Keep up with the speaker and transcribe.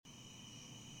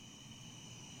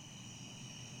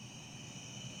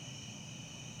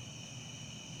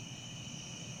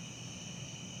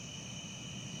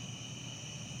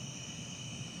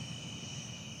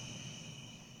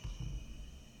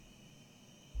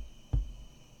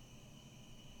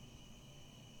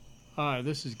Hi,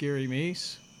 this is Gary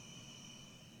Meese,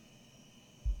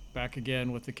 back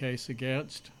again with the case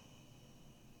against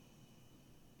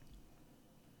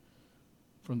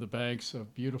from the banks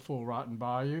of beautiful Rotten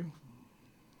Bayou.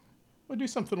 We'll do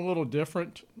something a little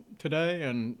different today,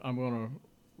 and I'm going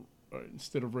to,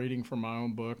 instead of reading from my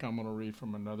own book, I'm going to read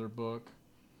from another book.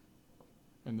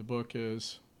 And the book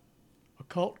is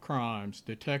Occult Crimes,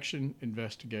 Detection,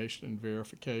 Investigation, and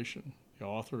Verification. The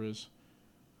author is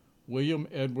William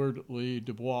Edward Lee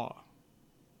Dubois,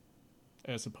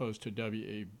 as opposed to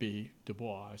W.E.B. Du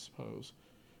Bois, I suppose.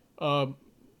 The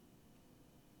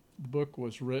book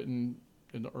was written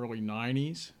in the early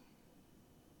 90s,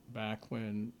 back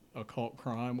when occult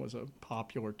crime was a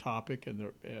popular topic,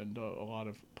 and a lot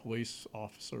of police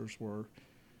officers were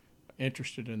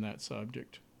interested in that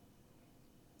subject.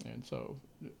 And so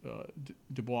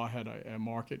Du Bois had a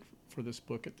market for this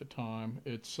book at the time.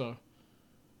 It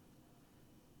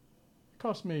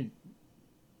cost me,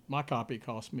 my copy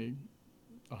cost me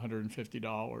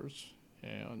 $150,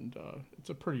 and it's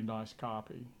a pretty nice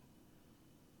copy.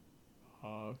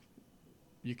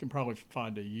 You can probably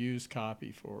find a used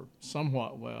copy for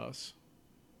somewhat less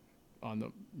on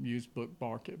the used book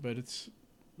market, but it's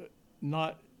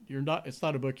not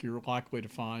a book you're likely to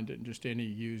find in just any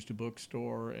used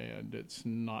bookstore, and it's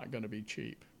not going to be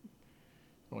cheap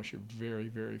unless you're very,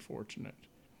 very fortunate.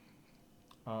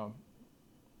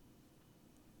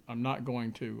 I'm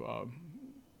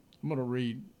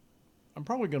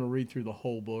probably going to read through the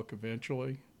whole book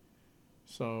eventually.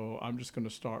 So I'm just going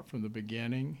to start from the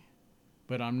beginning,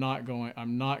 but I'm not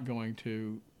going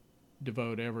to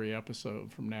devote every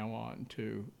episode from now on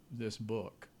to this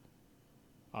book.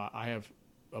 I have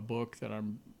a book that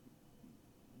I'm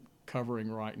covering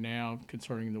right now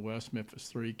concerning the West Memphis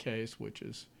 3 case, which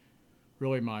is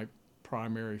really my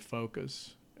primary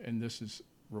focus, and this is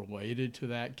related to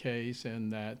that case,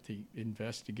 and that the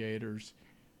investigators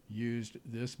used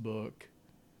this book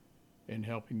in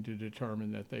helping to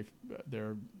determine that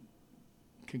their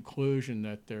conclusion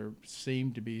that there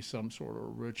seemed to be some sort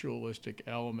of ritualistic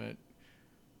element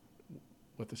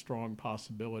with a strong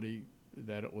possibility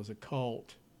that it was a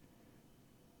cult.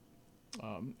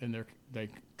 And they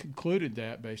concluded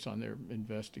that based on their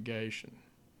investigation.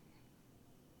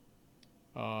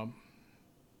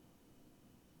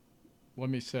 Let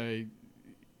me say,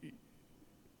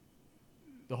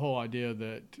 the whole idea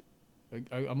that,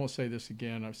 I'm going to say this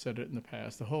again, I've said it in the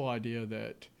past, the whole idea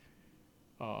that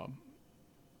the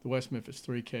West Memphis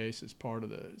 3 case is part of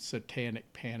the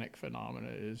satanic panic phenomena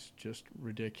is just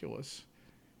ridiculous.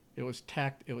 It was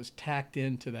tacked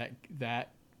into that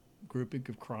grouping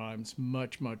of crimes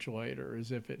much, much later,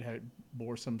 as if it had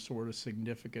bore some sort of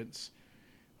significance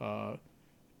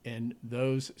in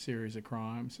those series of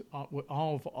crimes,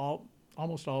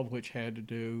 almost all of which had to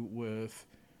do with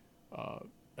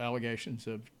allegations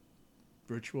of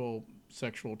ritual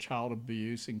sexual child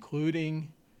abuse,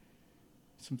 including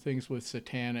some things with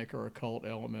satanic or occult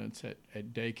elements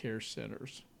at daycare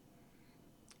centers.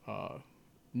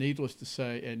 Needless to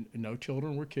say, and no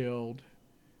children were killed.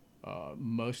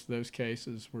 Most of those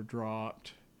cases were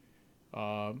dropped.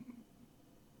 I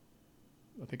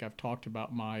think I've talked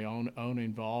about my own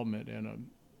involvement in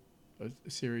a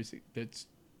series that's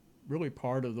really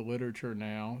part of the literature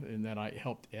now, in that I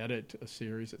helped edit a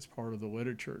series that's part of the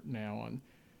literature now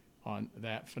on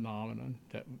that phenomenon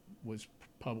that was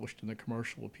published in the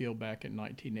Commercial Appeal back in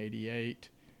 1988.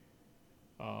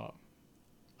 I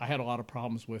had a lot of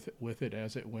problems with it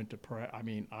as it went to press. I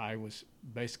mean, I was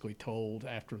basically told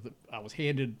I was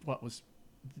handed what was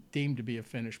deemed to be a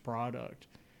finished product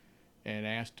and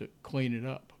asked to clean it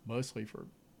up, mostly for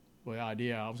the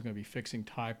idea I was going to be fixing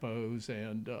typos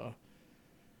and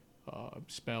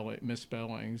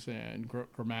misspellings and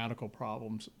grammatical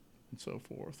problems and so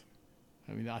forth.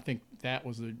 I mean, I think that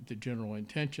was the general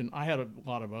intention. I had a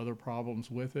lot of other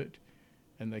problems with it,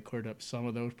 and they cleared up some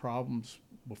of those problems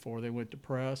before they went to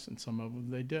press, and some of them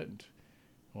they didn't.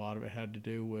 A lot of it had to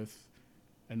do with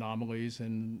anomalies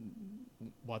and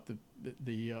what the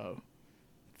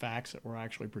facts that were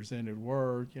actually presented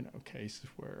were, cases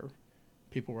where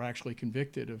people were actually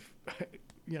convicted of,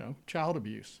 child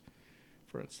abuse,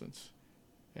 for instance,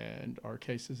 and are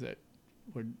cases that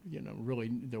would, really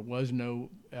there was no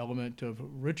element of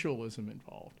ritualism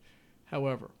involved.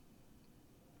 However,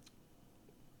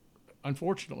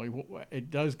 unfortunately, it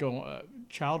does go,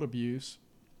 child abuse,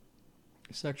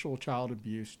 sexual child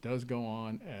abuse does go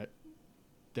on at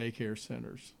daycare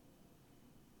centers.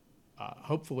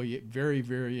 Hopefully, very,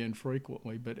 very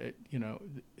infrequently, but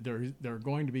there are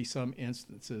going to be some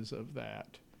instances of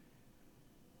that,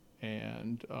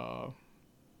 and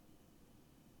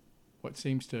what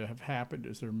seems to have happened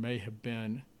is there may have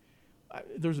been,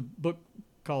 there's a book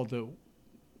called The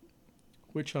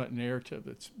Witch Hunt Narrative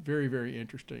that's very, very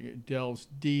interesting. It delves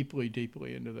deeply,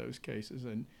 deeply into those cases.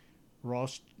 And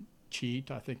Ross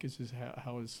Cheat, I think is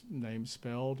how his name's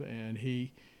spelled, and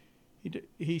he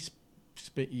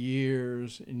spent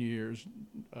years and years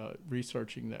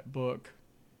researching that book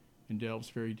and delves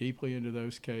very deeply into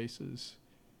those cases.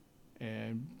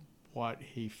 And what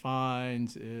he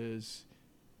finds is,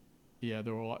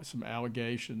 there were some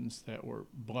allegations that were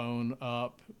blown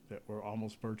up, that were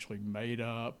almost virtually made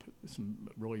up, some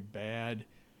really bad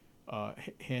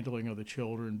handling of the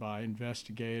children by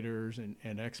investigators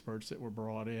and experts that were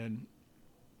brought in.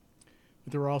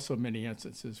 But there were also many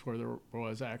instances where there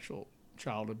was actual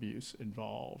child abuse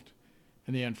involved.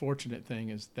 And the unfortunate thing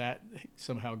is that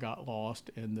somehow got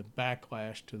lost in the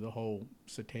backlash to the whole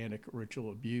satanic ritual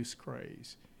abuse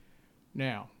craze.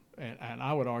 Now, and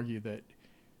I would argue that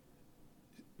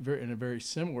in a very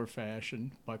similar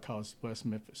fashion, because West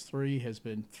Memphis 3 has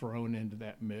been thrown into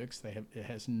that mix. It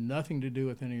has nothing to do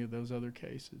with any of those other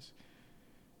cases.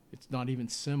 It's not even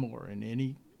similar in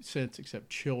any sense except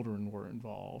children were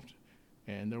involved,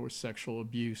 and there was sexual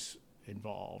abuse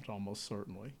involved, almost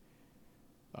certainly.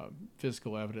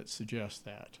 Physical evidence suggests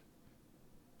that.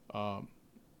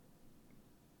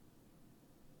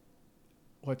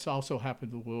 What's also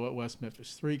happened with the West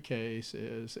Memphis 3 case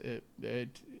is it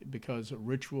because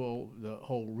the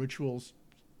whole rituals,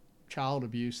 child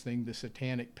abuse thing, the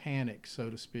satanic panic,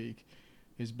 so to speak,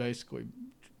 is basically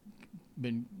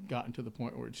been gotten to the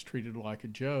point where it's treated like a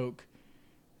joke,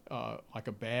 like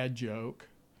a bad joke,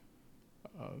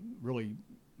 really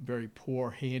very poor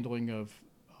handling of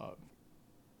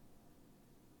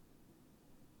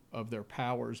their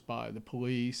powers by the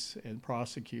police and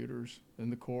prosecutors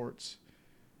and the courts.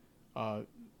 The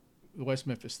West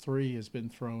Memphis 3 has been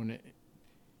thrown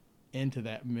into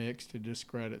that mix to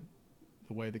discredit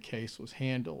the way the case was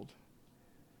handled.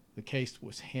 The case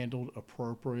was handled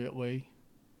appropriately,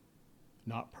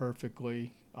 not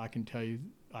perfectly. I can tell you,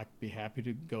 I'd be happy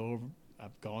to go over,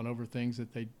 I've gone over things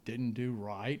that they didn't do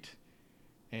right.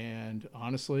 And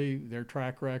honestly, their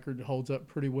track record holds up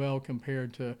pretty well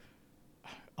compared to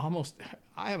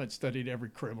I haven't studied every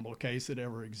criminal case that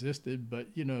ever existed, but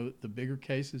the bigger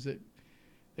cases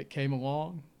that came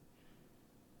along,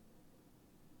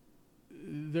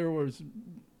 there was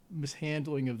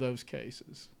mishandling of those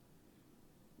cases,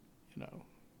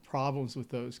 problems with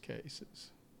those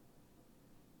cases,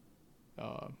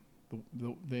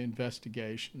 the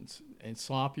investigations, and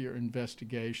sloppier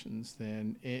investigations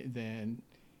than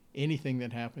anything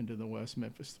that happened in the West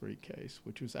Memphis 3 case,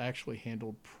 which was actually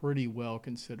handled pretty well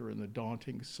considering the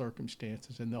daunting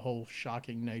circumstances and the whole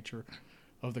shocking nature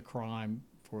of the crime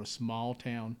for a small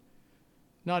town,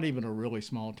 not even a really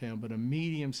small town, but a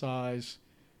medium-sized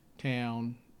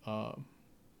town,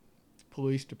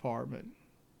 police department.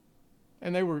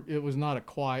 And it's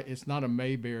not a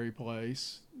Mayberry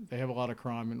place. They have a lot of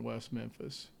crime in West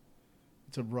Memphis.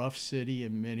 It's a rough city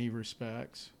in many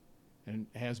respects, and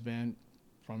has been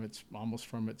almost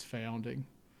from its founding.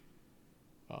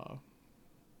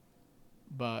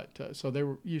 So they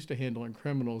were used to handling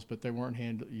criminals, but they weren't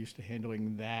used to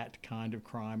handling that kind of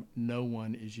crime. No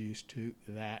one is used to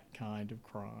that kind of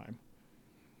crime.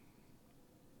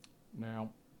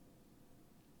 Now,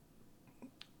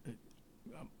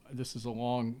 this is a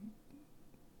long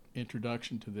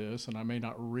introduction to this, and I may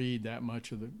not read that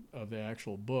much of the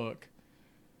actual book,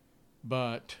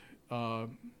 but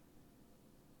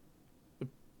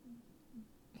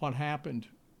what happened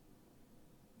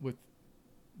with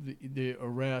the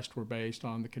arrest were based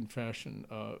on the confession,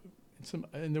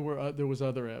 and there was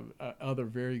other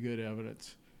very good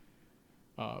evidence,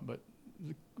 but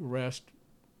the arrest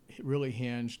really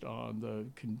hinged on the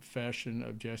confession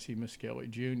of Jesse Miskelly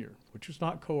Jr., which was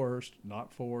not coerced,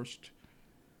 not forced,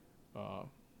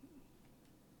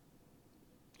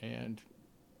 and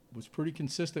was pretty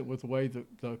consistent with the way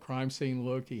the crime scene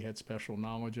looked. He had special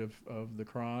knowledge of the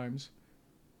crimes,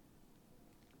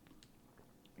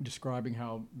 describing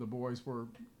how the boys were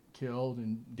killed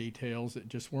in details that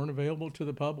just weren't available to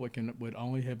the public and would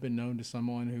only have been known to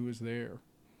someone who was there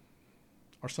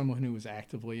or someone who was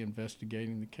actively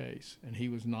investigating the case. And he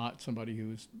was not somebody who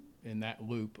was in that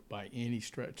loop by any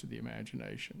stretch of the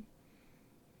imagination.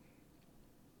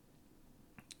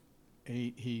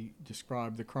 He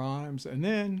described the crimes, and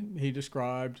then he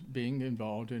described being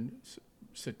involved in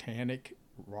satanic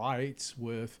rites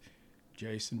with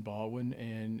Jason Baldwin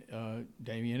and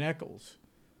Damian Eccles,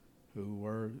 who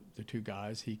were the two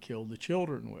guys he killed the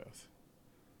children with.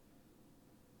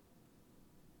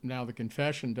 Now, the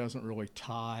confession doesn't really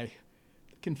tie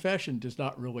confession does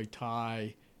not really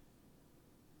tie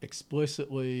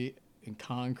explicitly and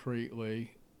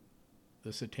concretely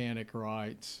the satanic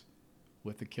rites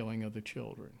with the killing of the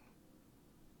children.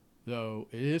 Though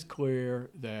it is clear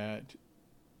that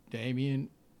Damien,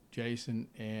 Jason,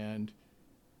 and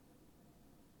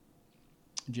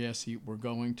Jesse were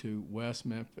going to West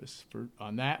Memphis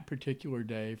on that particular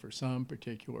day for some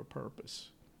particular purpose.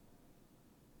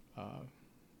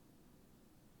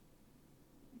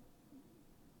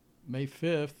 May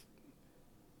 5th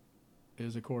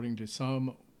is, according to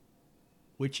some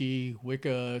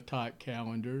Wicca type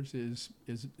calendars, is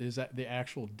the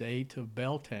actual date of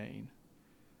Beltane,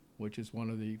 which is one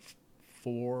of the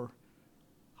 4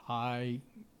 high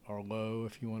or low,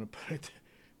 if you want to put it.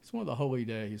 It's one of the holy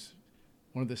days,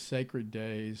 one of the sacred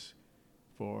days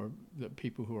for the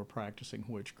people who are practicing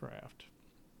witchcraft.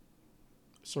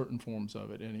 Certain forms of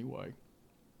it, anyway.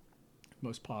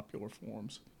 Most popular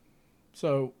forms.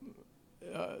 So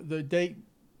the date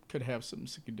could have some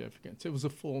significance. It was a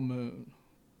full moon.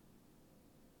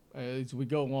 As we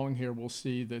go along here, we'll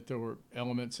see that there were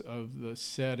elements of the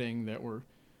setting that were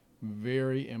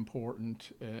very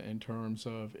important in terms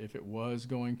of if it was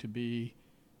going to be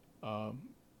an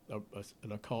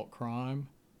occult crime.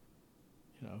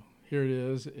 Here it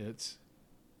is. It's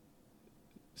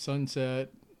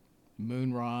sunset,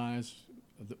 moonrise,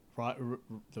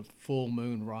 the full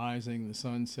moon rising, the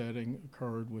sun setting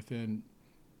occurred within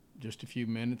just a few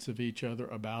minutes of each other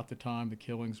about the time the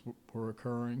killings were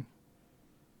occurring.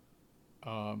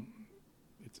 The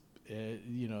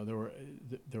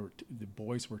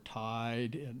boys were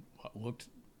tied and what looked,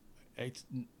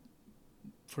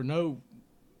 for no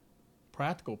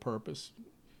practical purpose,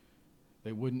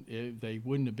 they wouldn't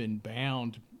have been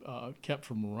bound, kept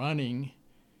from running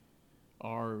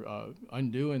or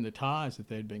undoing the ties that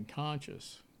they'd been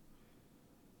conscious.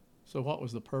 So what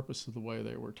was the purpose of the way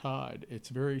they were tied? It's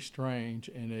very strange,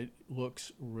 and it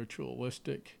looks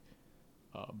ritualistic.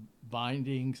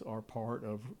 Bindings are part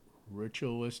of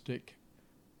ritualistic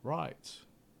rites.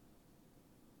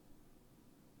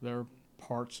 They're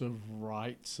parts of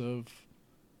rites of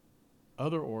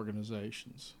other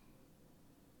organizations.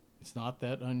 It's not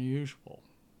that unusual.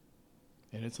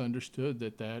 And it's understood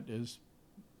that that is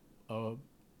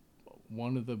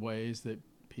one of the ways that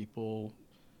people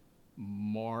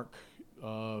mark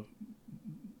the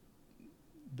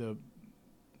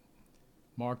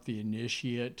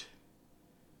initiate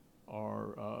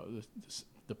or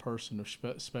the person of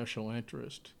special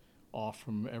interest off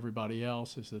from everybody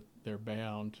else, is that they're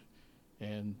bound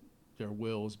and their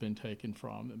will has been taken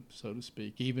from them, so to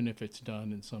speak, even if it's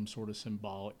done in some sort of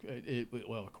symbolic,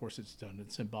 well, of course it's done in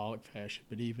symbolic fashion,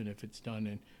 but even if it's done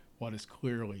in what is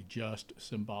clearly just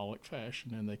symbolic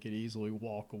fashion, and they could easily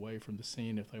walk away from the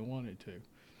scene if they wanted to.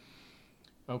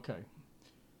 Okay.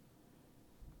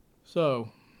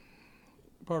 So,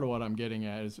 part of what I'm getting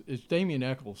at is Damien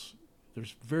Echols,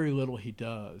 there's very little he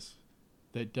does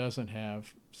that doesn't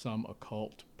have some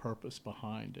occult purpose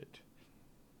behind it.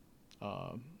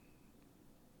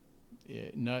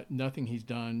 Nothing he's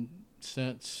done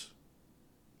since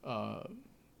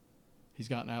he's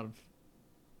gotten out of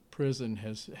prison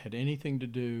has had anything to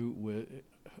do with,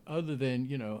 other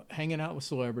than, hanging out with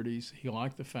celebrities. He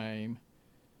liked the fame.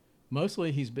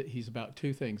 Mostly he's about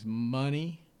 2 things: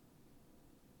 money,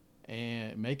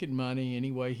 and making money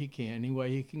any way he can, any way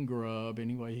he can grub,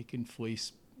 any way he can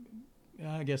fleece.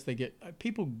 I guess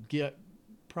people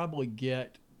probably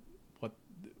get what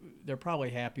they're probably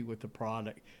happy with the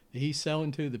product that he's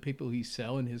selling to. The people he's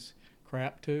selling his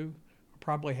crap to are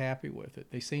probably happy with it.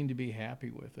 They seem to be happy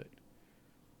with it.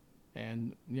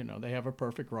 And, they have a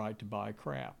perfect right to buy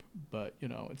crap. But,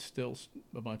 it's still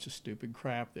a bunch of stupid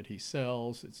crap that he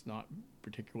sells. It's not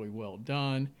particularly well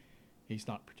done. He's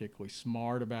not particularly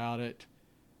smart about it.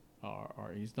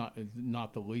 Or he's not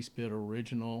the least bit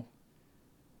original.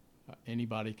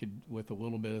 Anybody with a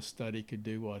little bit of study could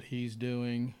do what he's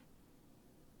doing.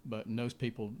 But most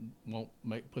people won't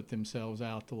put themselves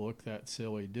out to look that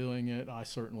silly doing it. I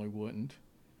certainly wouldn't.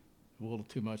 A little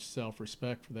too much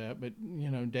self-respect for that. But,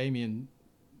 Damien,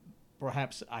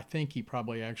 perhaps, I think he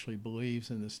probably actually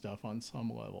believes in this stuff on some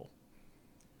level.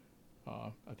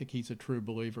 I think he's a true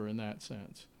believer in that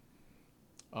sense.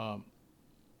 So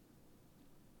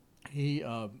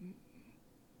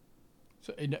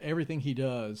everything he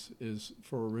does is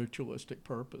for a ritualistic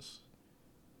purpose.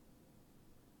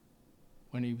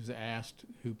 When he was asked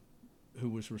who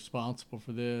was responsible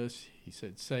for this, he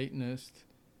said Satanist.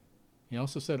 He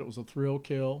also said it was a thrill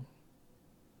kill,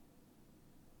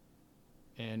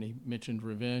 and he mentioned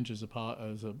revenge as a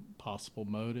possible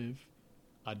motive.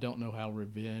 I don't know how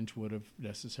revenge would have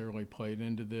necessarily played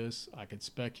into this. I could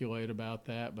speculate about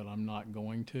that, but I'm not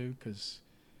going to because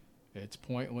it's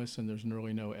pointless, and there's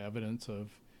really no evidence of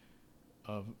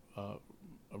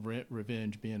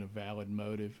revenge being a valid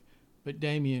motive. But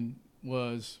Damien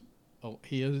is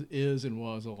and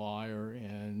was a liar,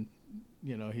 and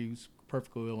he was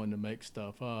perfectly willing to make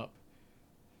stuff up.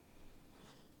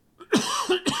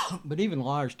 But even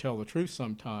liars tell the truth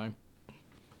sometime.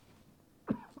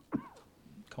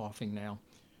 Coughing now.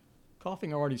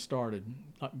 Coughing already started.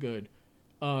 Not good.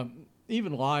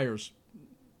 Even liars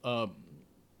tell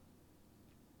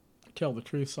the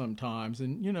truth sometimes.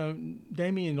 And,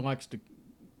 Damien likes to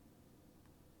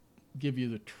give you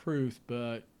the truth,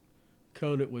 but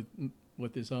coat it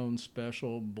with his own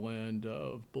special blend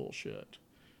of bullshit.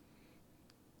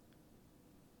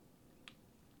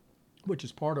 Which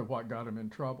is part of what got him in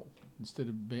trouble. Instead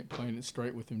of playing it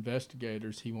straight with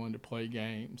investigators, he wanted to play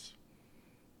games,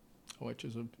 which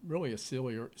is really a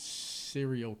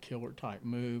serial killer type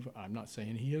move. I'm not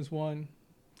saying he is one,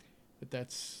 but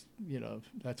that's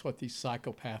what these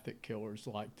psychopathic killers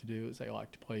like to do, is they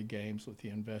like to play games with the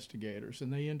investigators,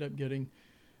 and they end up getting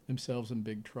themselves in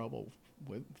big trouble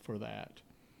for that.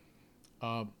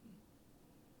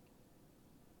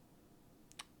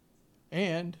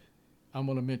 And I'm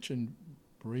going to mention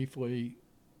briefly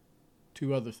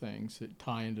two other things that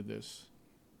tie into this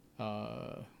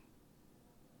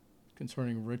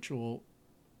concerning ritual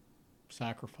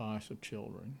sacrifice of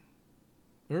children.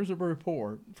 There's a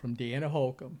report from Deanna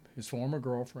Holcomb, his former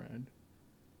girlfriend,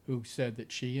 who said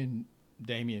that she and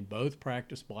Damien both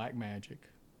practiced black magic.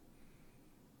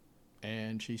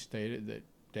 And she stated that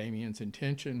Damien's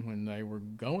intention when they were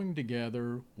going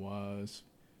together was,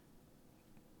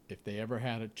 if they ever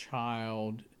had a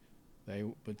child, they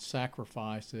would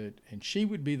sacrifice it, and she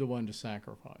would be the one to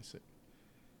sacrifice it.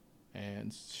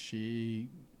 And she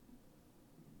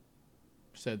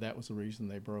said that was the reason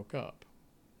they broke up.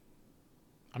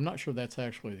 I'm not sure that's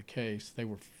actually the case. They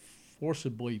were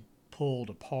forcibly pulled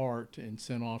apart and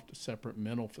sent off to separate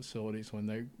mental facilities when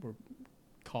they were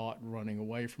caught running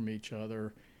away from each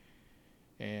other.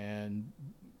 And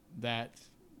that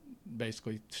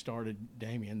basically started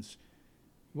Damien's.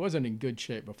 He wasn't in good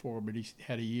shape before, but he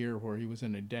had a year where he was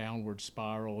in a downward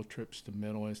spiral, trips to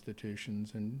mental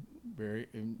institutions, and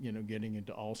getting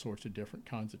into all sorts of different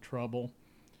kinds of trouble.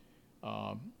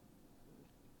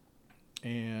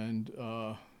 And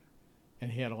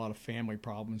he had a lot of family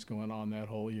problems going on that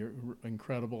whole year.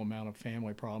 Incredible amount of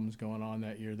family problems going on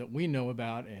that year that we know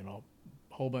about, and a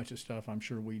whole bunch of stuff I'm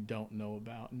sure we don't know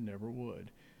about and never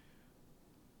would.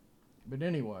 But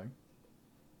anyway.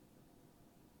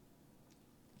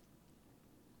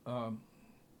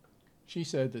 She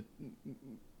said that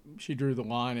she drew the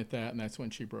line at that, and that's when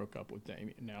she broke up with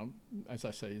Damien. Now, as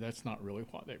I say, that's not really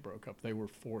why they broke up. They were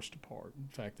forced apart. In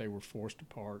fact, they were forced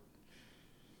apart.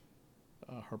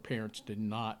 Her parents did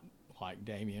not like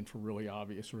Damien for really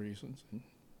obvious reasons. And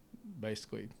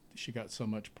basically, she got so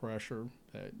much pressure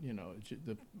that,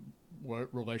 the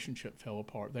relationship fell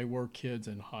apart. They were kids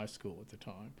in high school at the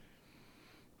time.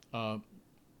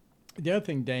 The other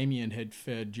thing, Damien had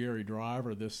fed Jerry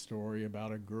Driver this story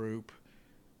about a group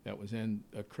that was in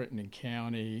Crittenden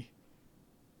County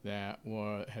that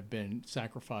had been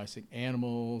sacrificing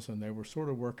animals, and they were sort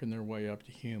of working their way up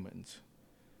to humans.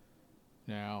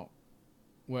 Now,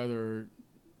 whether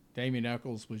Damien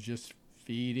Eccles was just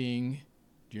feeding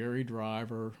Jerry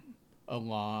Driver a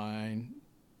line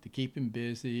to keep him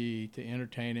busy, to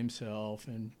entertain himself,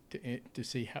 and to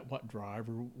see how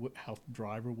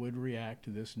Driver would react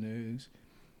to this news,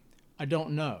 I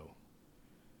don't know.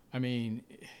 I mean,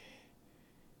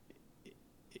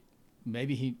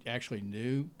 maybe he actually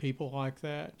knew people like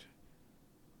that.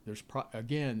 There's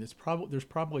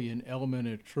probably an element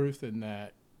of truth in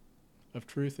that. And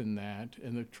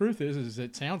the truth is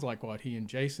it sounds like what he and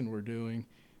Jason were doing,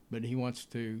 but he wants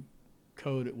to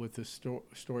code it with this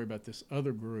story about this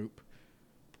other group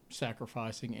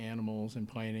sacrificing animals and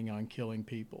planning on killing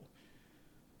people.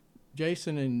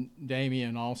 Jason and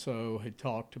Damien also had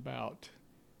talked about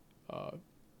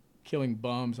killing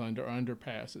bums under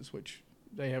underpasses, which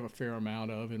they have a fair amount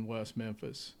of in West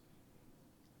Memphis,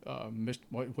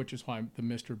 which is why the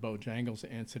Mr. Bojangles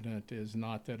incident is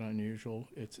not that unusual.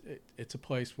 It's a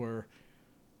place where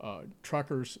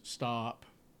truckers stop.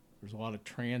 There's a lot of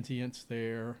transients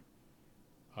there.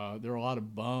 There are a lot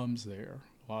of bums there,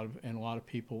 a lot of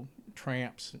people,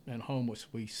 tramps and homeless.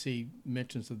 We see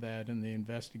mentions of that in the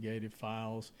investigative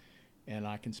files, and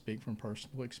I can speak from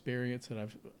personal experience that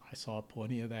I saw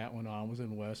plenty of that when I was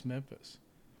in West Memphis.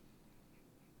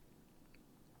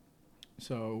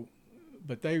 So,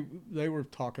 but they were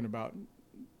talking about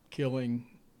killing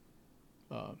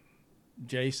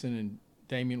Jason and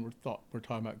Damien were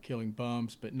talking about killing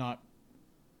bums, but not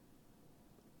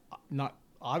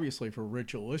obviously for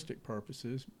ritualistic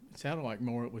purposes. It sounded like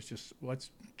more it was just let's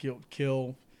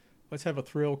kill, let's have a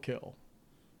thrill kill.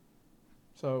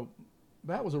 So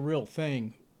that was a real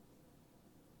thing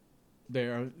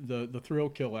there, the thrill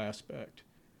kill aspect.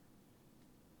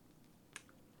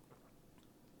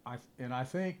 I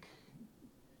think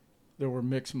there were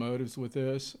mixed motives with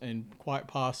this, and quite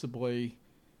possibly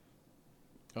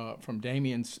from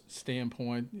Damien's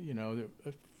standpoint,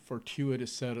 a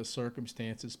fortuitous set of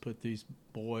circumstances put these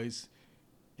boys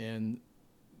in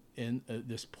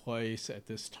this place at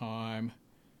this time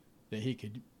that he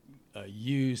could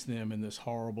use them in this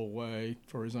horrible way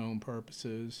for his own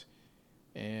purposes.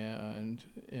 And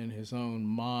in his own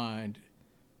mind,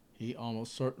 he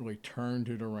almost certainly turned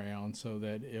it around so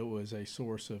that it was a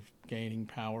source of gaining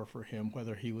power for him,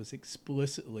 whether he was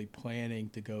explicitly planning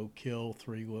to go kill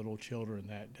 3 little children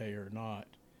that day or not.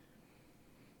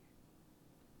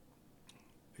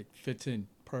 It fits in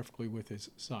perfectly with his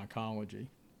psychology.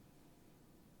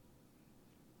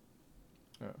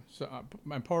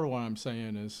 And part of what I'm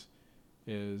saying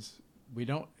is we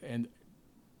don't, and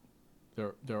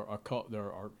there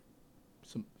are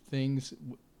some things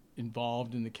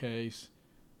involved in the case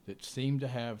that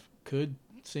could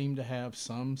seem to have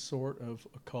some sort of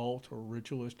occult or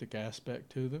ritualistic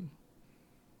aspect to them.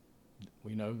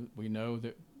 We know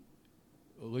that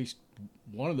at least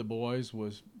one of the boys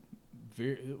one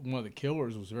of the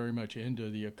killers was very much into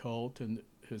the occult, and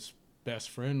his best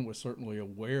friend was certainly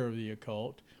aware of the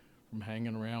occult from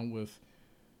hanging around with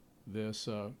this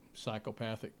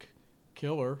psychopathic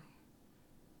killer.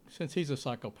 Since he's a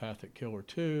psychopathic killer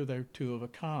too, they're two of a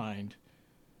kind.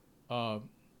 And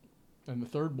the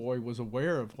third boy was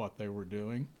aware of what they were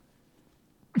doing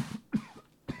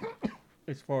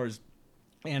as far as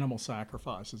animal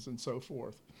sacrifices and so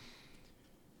forth.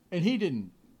 And he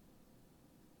didn't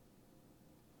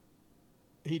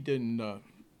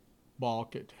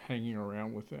balk at hanging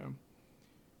around with them.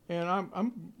 And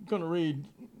I'm going to read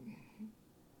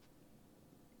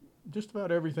just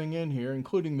about everything in here,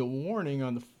 including the warning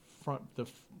on the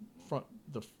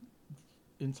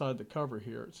inside the cover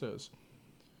here. It says,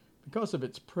 because of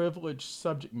its privileged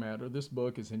subject matter, this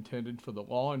book is intended for the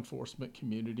law enforcement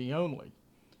community only.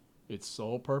 Its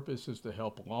sole purpose is to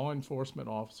help law enforcement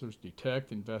officers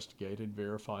detect, investigate, and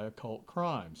verify occult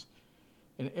crimes,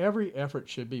 and every effort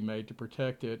should be made to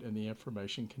protect it and the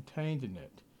information contained in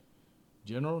it.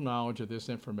 General knowledge of this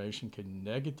information can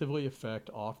negatively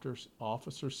affect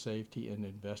officer safety and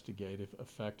investigative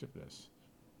effectiveness.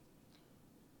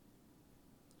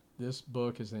 This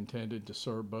book is intended to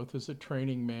serve both as a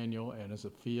training manual and as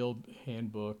a field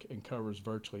handbook, and covers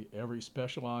virtually every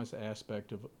specialized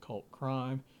aspect of occult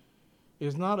crime. It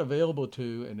is not available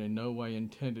to and in no way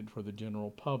intended for the general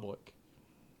public.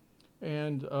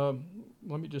 And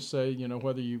let me just say,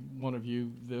 whether you want to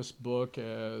view this book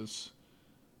as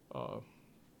an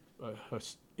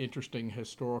interesting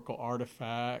historical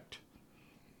artifact,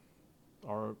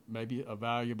 or maybe a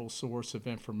valuable source of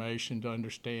information to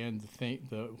understand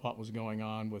what was going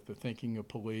on with the thinking of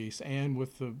police and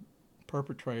with the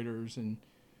perpetrators and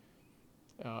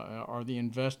or the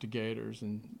investigators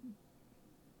and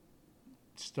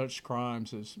such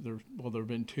crimes as there have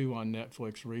been 2 on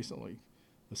Netflix recently.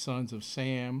 The Sons of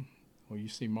Sam, where you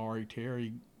see Maury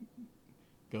Terry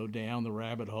go down the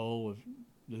rabbit hole of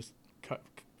this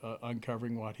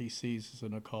uncovering what he sees as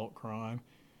an occult crime.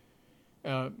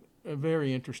 A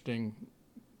very interesting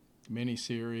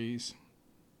miniseries.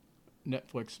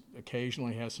 Netflix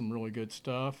occasionally has some really good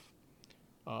stuff.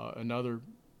 Another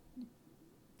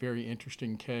very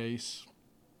interesting case,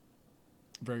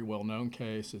 very well-known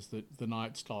case, is the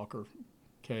Night Stalker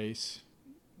case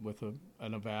with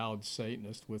an avowed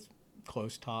Satanist with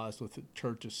close ties with the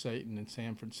Church of Satan in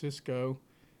San Francisco.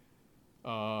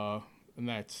 And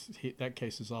that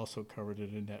case is also covered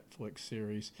in a Netflix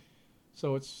series.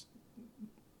 So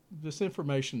this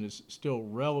information is still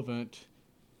relevant,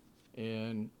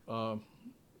 and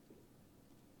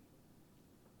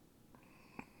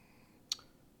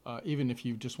even if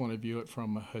you just want to view it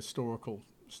from a historical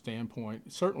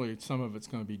standpoint, certainly some of it's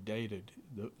going to be dated.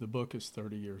 The book is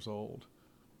 30 years old.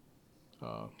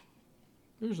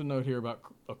 Here's a note here about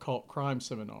occult crime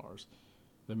seminars.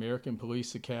 The American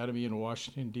Police Academy in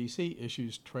Washington, D.C.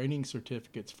 issues training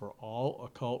certificates for all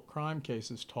occult crime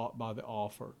cases taught by the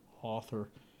author,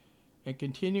 and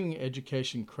continuing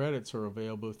education credits are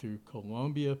available through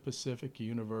Columbia Pacific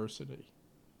University.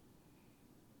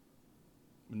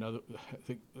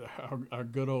 Our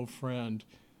good old friend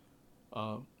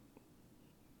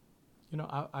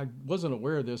I wasn't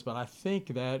aware of this, but I think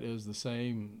that is the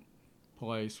same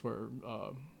place where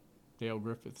Dale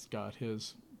Griffiths got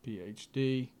his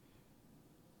PhD.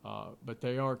 But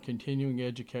they are continuing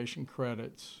education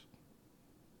credits.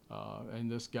 And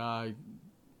this guy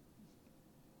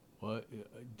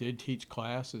did teach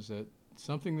classes at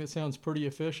something that sounds pretty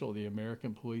official, the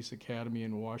American Police Academy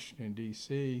in Washington,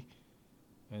 D.C.,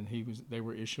 and they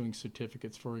were issuing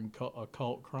certificates for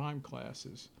occult crime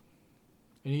classes.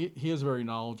 And he is very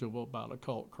knowledgeable about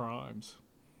occult crimes.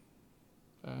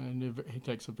 And he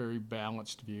takes a very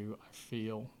balanced view, I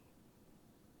feel.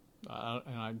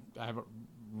 And I haven't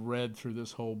read through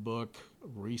this whole book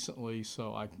recently,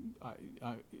 so I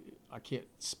can't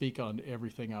speak on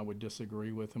everything I would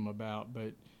disagree with him about.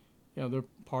 But there are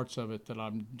parts of it that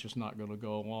I'm just not going to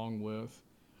go along with.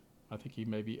 I think he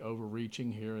may be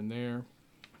overreaching here and there,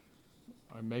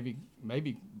 or maybe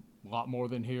a lot more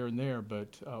than here and there.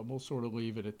 But we'll sort of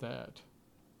leave it at that.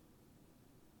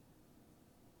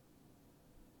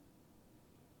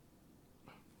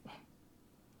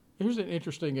 Here's an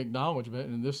interesting acknowledgement,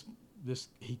 and this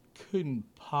he couldn't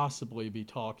possibly be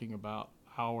talking about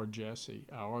our Jesse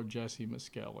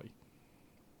Miskelly.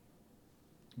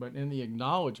 But in the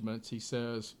acknowledgments, he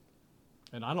says,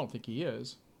 and I don't think he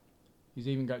is. He's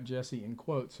even got Jesse in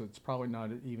quotes, so it's probably not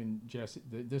even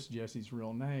Jesse's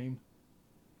real name.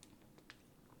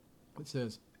 It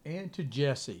says, and to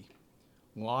Jesse,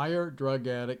 liar, drug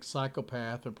addict,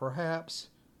 psychopath, or perhaps,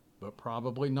 but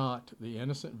probably not, the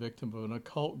innocent victim of an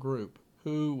occult group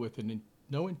who, with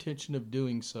no intention of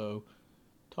doing so,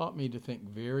 taught me to think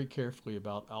very carefully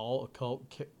about all occult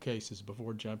cases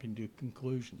before jumping to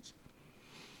conclusions.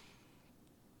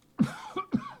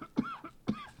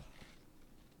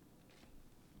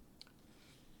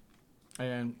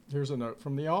 And here's a note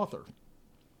from the author.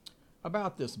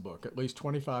 About this book, at least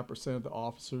 25% of the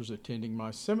officers attending my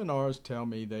seminars tell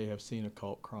me they have seen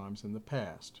occult crimes in the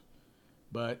past,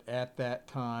 but at that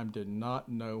time did not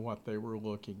know what they were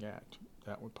looking at.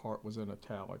 That part was in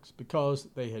italics, because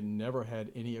they had never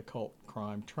had any occult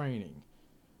crime training.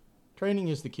 Training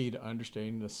is the key to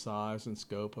understanding the size and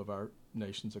scope of our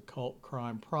nation's occult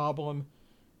crime problem,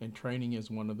 and training is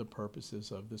one of the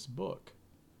purposes of this book.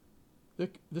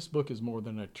 This book is more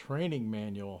than a training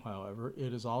manual, however.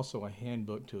 It is also a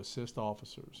handbook to assist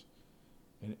officers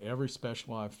in every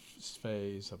specialized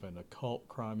phase of an occult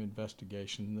crime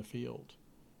investigation in the field.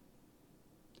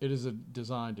 It is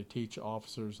designed to teach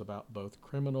officers about both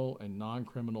criminal and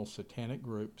non-criminal satanic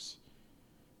groups,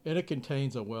 and it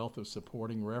contains a wealth of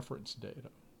supporting reference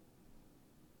data.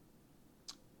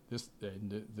 He's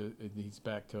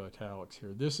back to italics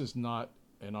here. This is not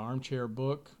an armchair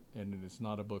book, and it is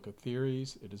not a book of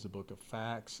theories. It is a book of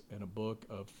facts and a book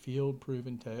of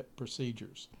field-proven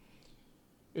procedures.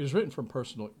 It is written from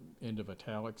personal, end of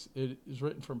italics, it is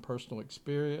written from personal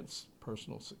experience,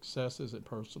 personal successes, and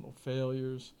personal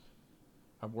failures.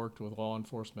 I've worked with law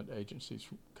enforcement agencies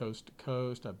from coast to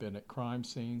coast. I've been at crime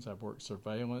scenes. I've worked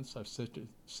surveillance. I've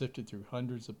sifted through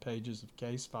hundreds of pages of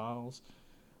case files.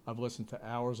 I've listened to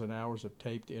hours and hours of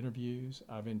taped interviews.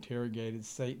 I've interrogated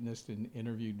Satanists and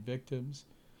interviewed victims.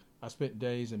 I spent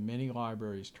days in many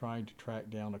libraries trying to track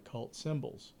down occult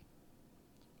symbols.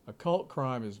 Occult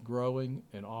crime is growing,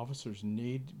 and officers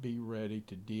need to be ready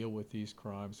to deal with these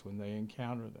crimes when they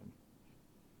encounter them.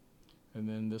 And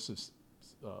then this is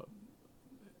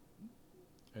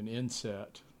an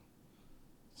inset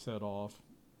set off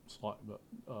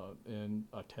in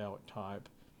italic type.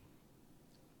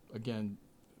 Again,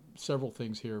 several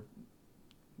things here.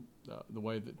 The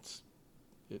way that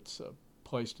it's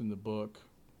placed in the book,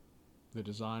 the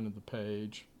design of the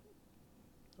page,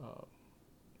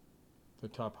 the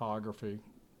typography,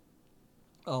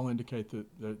 all indicate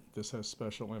that this has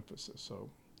special emphasis. So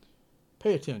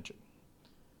pay attention.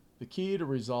 The key to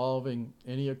resolving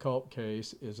any occult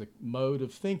case is a mode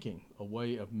of thinking, a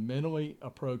way of mentally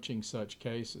approaching such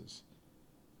cases.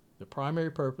 The primary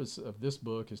purpose of this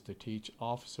book is to teach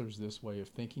officers this way of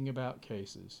thinking about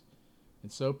cases,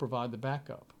 and so provide the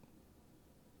backup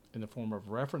in the form of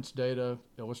reference data,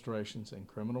 illustrations, and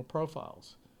criminal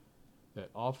profiles that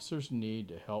officers need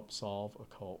to help solve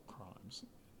occult crimes.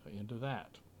 Into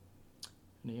that.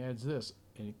 And he adds this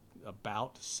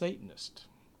about Satanists.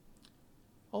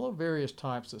 Although various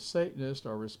types of Satanists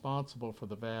are responsible for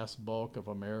the vast bulk of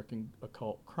American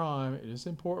occult crime, it is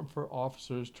important for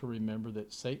officers to remember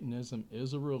that Satanism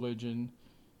is a religion.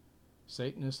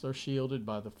 Satanists are shielded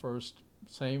by the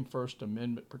same First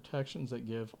Amendment protections that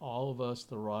give all of us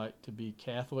the right to be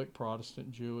Catholic,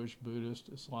 Protestant, Jewish, Buddhist,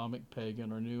 Islamic,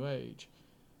 pagan, or New Age.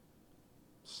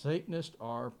 Satanists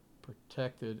are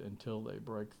protected until they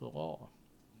break the law.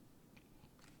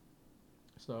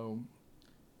 So,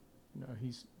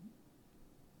 he's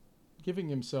giving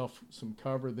himself some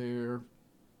cover there.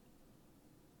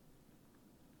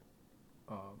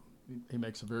 He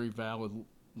makes a very valid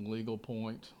legal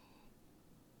point.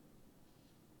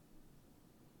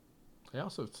 He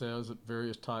also says that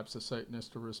various types of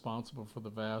Satanists are responsible for the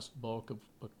vast bulk of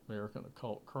American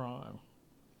occult crime.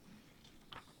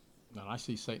 And I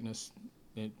see Satanists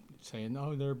saying,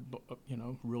 "No, they're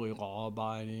really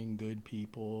law-abiding, good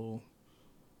people.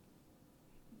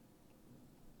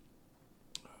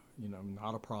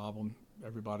 Not a problem.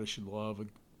 Everybody should love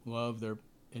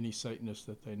any Satanist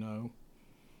that they know."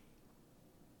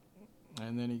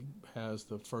 And then he has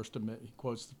the First Amendment. He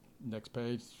quotes the next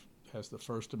page. Has the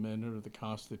First Amendment of the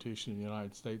Constitution of the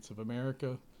United States of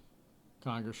America.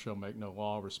 Congress shall make no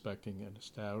law respecting an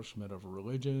establishment of a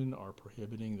religion or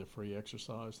prohibiting the free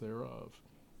exercise thereof.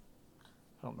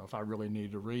 I don't know if I really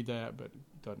need to read that, but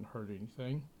it doesn't hurt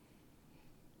anything.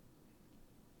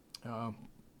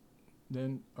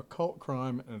 Then occult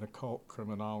crime and occult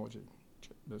criminology,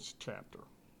 this chapter.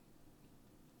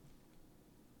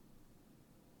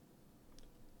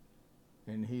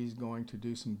 And he's going to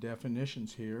do some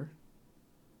definitions here.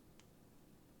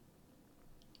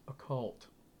 Occult.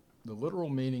 The literal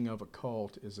meaning of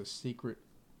occult is secret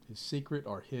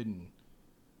or hidden.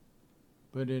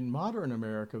 But in modern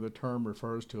America, the term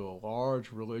refers to a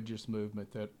large religious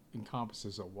movement that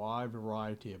encompasses a wide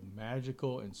variety of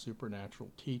magical and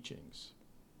supernatural teachings.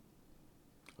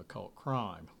 Occult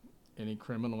crime. Any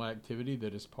criminal activity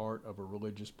that is part of a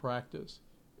religious practice,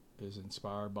 is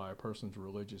inspired by a person's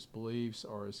religious beliefs,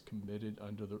 or is committed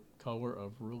under the color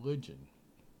of religion.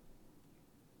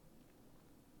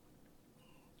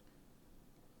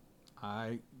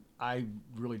 I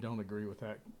really don't agree with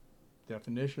that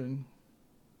definition.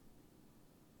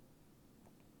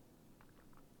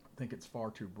 I think it's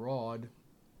far too broad,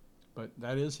 but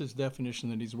that is his definition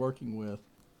that he's working with.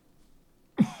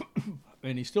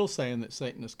 And he's still saying that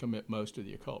Satanists commit most of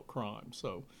the occult crimes.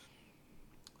 So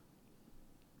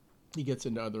he gets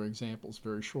into other examples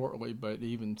very shortly, but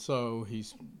even so,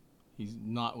 he's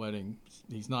not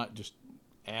just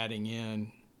adding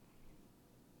in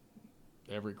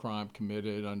every crime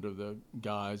committed under the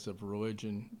guise of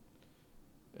religion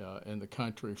in the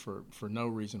country for no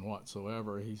reason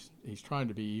whatsoever. He's trying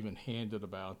to be even-handed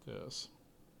about this,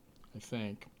 I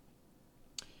think.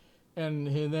 And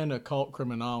then occult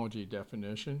criminology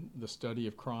definition, the study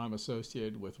of crime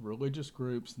associated with religious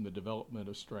groups and the development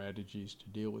of strategies to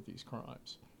deal with these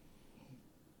crimes.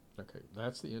 Okay,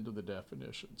 that's the end of the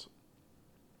definitions.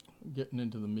 Getting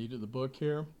into the meat of the book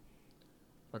here.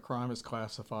 A crime is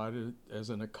classified as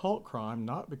an occult crime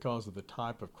not because of the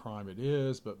type of crime it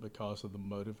is, but because of the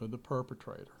motive of the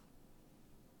perpetrator.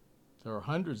 There are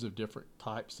hundreds of different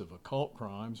types of occult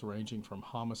crimes, ranging from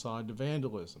homicide to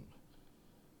vandalism.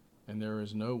 And there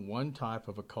is no one type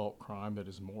of occult crime that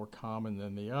is more common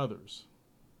than the others.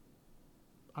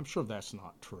 I'm sure that's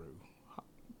not true.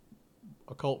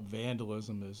 Occult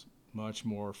vandalism is much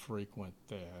more frequent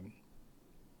than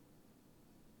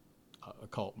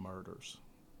occult murders,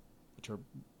 which are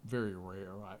very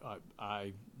rare.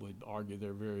 I would argue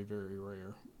they're very, very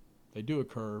rare. They do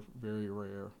occur, very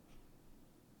rare.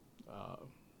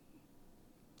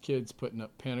 Kids putting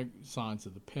up signs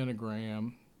of the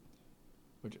pentagram,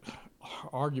 which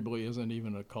arguably isn't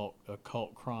even a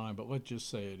cult crime, but let's just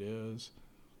say it is.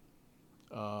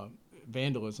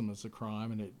 Vandalism is a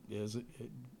crime, and it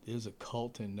is a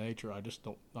cult in nature.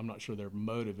 I'm not sure their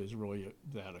motive is really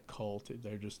that occult.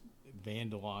 They're just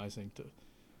vandalizing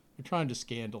they're trying to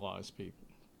scandalize people.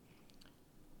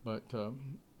 But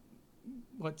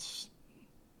let's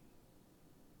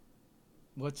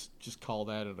just call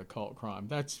that an occult crime.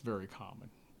 That's very common.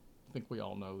 I think we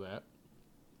all know that.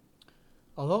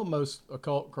 Although most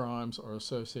occult crimes are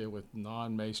associated with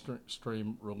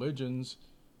non-mainstream religions,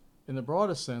 in the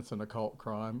broadest sense, an occult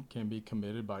crime can be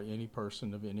committed by any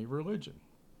person of any religion.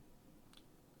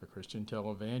 A Christian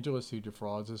televangelist who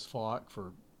defrauds his flock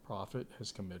for profit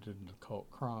has committed an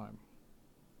occult crime.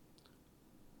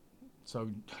 So,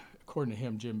 according to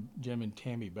him, Jim and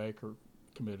Tammy Baker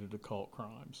committed occult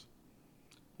crimes.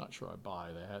 Not sure I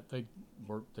buy that.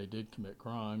 They did commit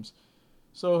crimes.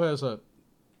 So has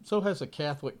a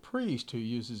Catholic priest who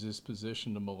uses his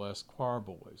position to molest choir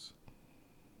boys.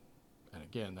 And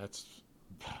again, that's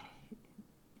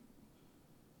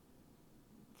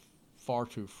far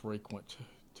too frequent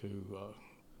to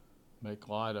make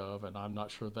light of, and I'm not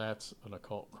sure that's an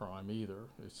occult crime either.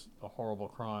 It's a horrible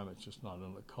crime. It's just not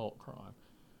an occult crime.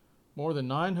 More than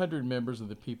 900 members of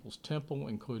the People's Temple,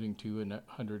 including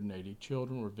 280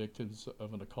 children, were victims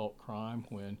of an occult crime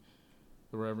when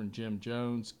the Reverend Jim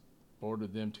Jones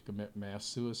ordered them to commit mass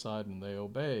suicide, and they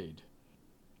obeyed.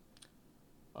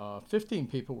 15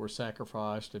 people were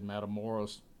sacrificed in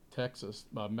Matamoros, Texas,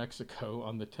 Mexico,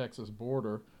 on the Texas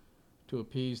border to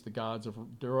appease the gods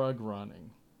of drug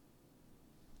running.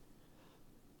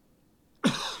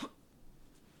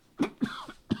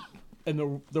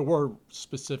 And there were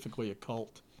specifically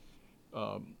occult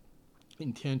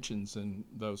intentions in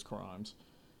those crimes.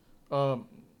 And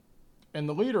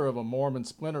the leader of a Mormon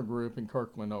splinter group in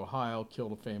Kirkland, Ohio,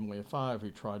 killed a family of 5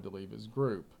 who tried to leave his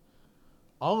group.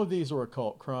 All of these are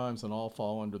occult crimes and all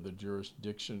fall under the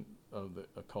jurisdiction of the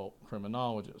occult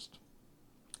criminologist.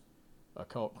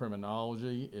 Occult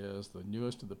criminology is the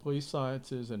newest of the police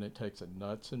sciences, and it takes a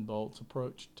nuts and bolts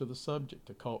approach to the subject.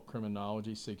 Occult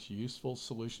criminology seeks useful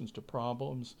solutions to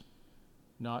problems,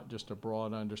 not just a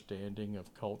broad understanding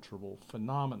of cultural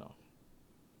phenomena.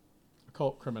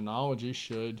 Occult criminology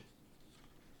should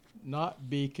not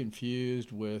be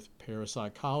confused with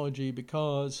parapsychology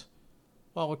because,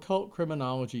 while occult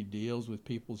criminology deals with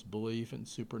people's belief in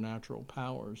supernatural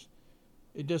powers,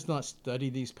 it does not study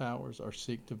these powers or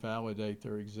seek to validate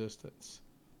their existence.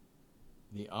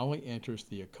 The only interest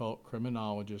the occult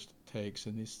criminologist takes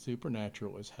in the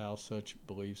supernatural is how such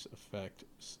beliefs affect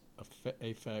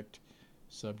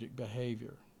subject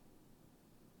behavior.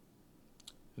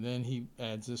 And then he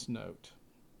adds this note.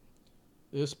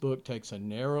 This book takes a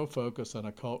narrow focus on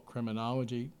occult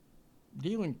criminology,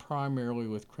 dealing primarily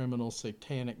with criminal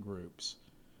satanic groups.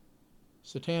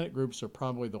 Satanic groups are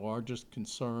probably the largest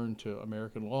concern to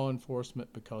American law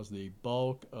enforcement because the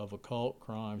bulk of occult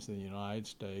crimes in the United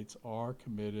States are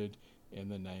committed in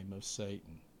the name of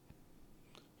Satan.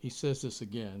 He says this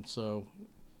again, so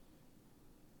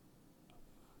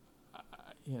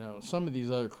some of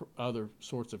these other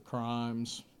sorts of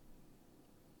crimes,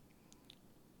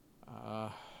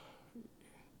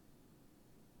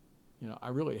 I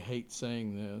really hate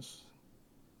saying this,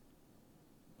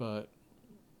 but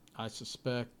I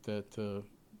suspect that the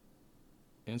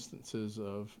instances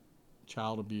of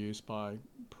child abuse by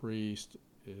priests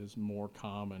is more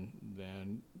common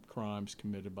than crimes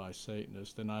committed by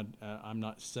Satanists. And I'm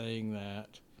not saying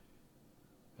that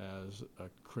as a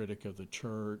critic of the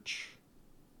church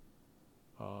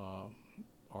or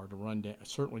to run down,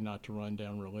 certainly not to run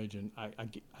down religion. I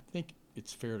think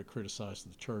it's fair to criticize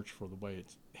the church for the way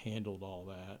it's handled all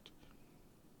that.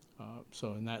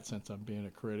 So in that sense, I'm being a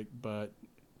critic, but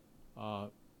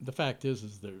the fact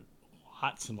is there are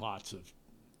lots and lots of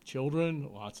children,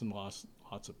 lots and lots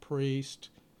of priests,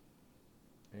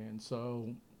 and so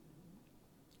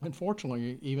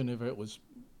unfortunately, even if it was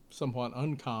somewhat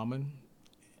uncommon,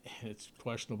 it's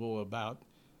questionable about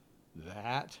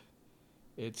that,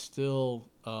 it's still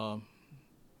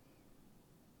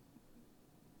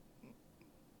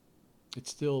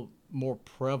more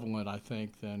prevalent, I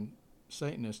think, than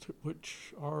Satanists,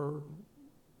 which are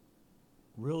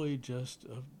really just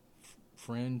a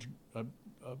fringe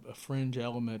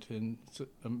element in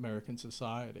American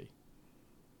society.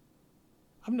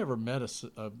 I've never met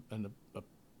a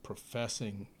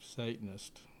professing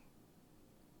Satanist.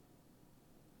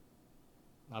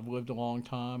 I've lived a long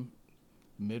time.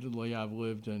 Admittedly, I've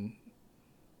lived in,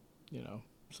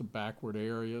 some backward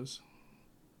areas.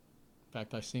 In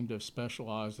fact, I seem to have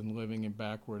specialized in living in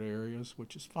backward areas,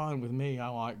 which is fine with me. I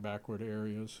like backward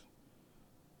areas.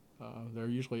 They're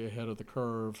usually ahead of the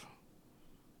curve.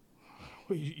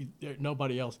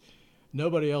 Nobody else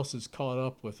is caught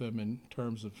up with them in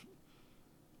terms of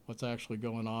what's actually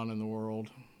going on in the world.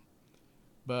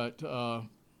 But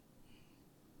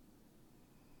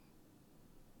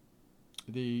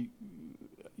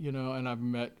and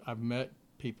I've met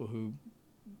people who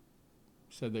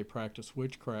said they practice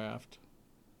witchcraft.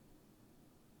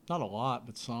 Not a lot,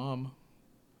 but some.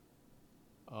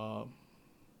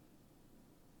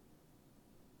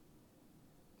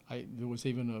 There was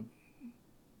even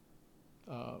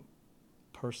a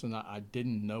person I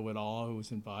didn't know at all who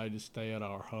was invited to stay at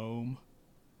our home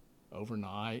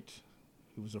overnight,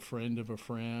 who was a friend of a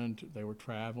friend. They were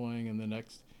traveling, and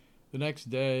the next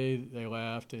day they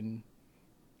left, and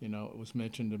it was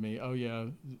mentioned to me, oh yeah,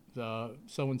 the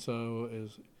so-and-so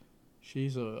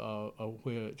she's a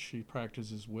witch. She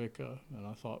practices Wicca. And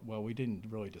I thought, well, we didn't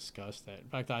really discuss that. In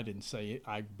fact, I didn't say it.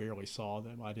 I barely saw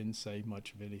them. I didn't say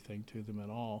much of anything to them at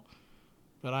all.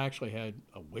 But I actually had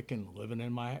a Wiccan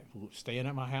staying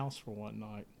at my house for one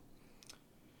night.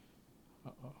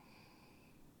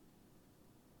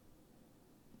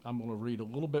 I'm going to read a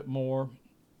little bit more.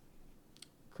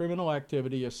 Criminal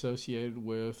activity associated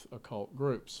with occult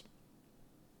groups.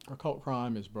 Occult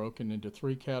crime is broken into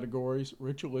 3 categories: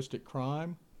 ritualistic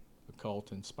crime,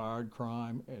 occult-inspired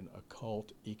crime, and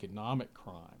occult economic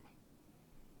crime.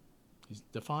 He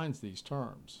defines these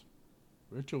terms.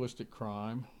 Ritualistic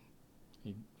crime,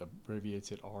 he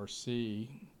abbreviates it RC,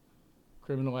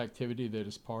 criminal activity that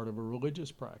is part of a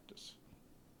religious practice.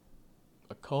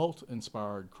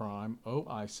 Occult-inspired crime,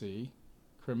 OIC,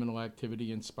 criminal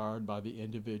activity inspired by the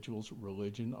individual's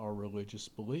religion or religious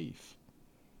belief.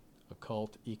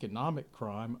 Occult economic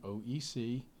crime,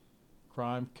 OEC,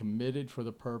 crime committed for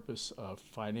the purpose of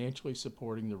financially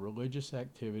supporting the religious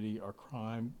activity or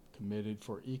crime committed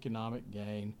for economic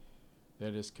gain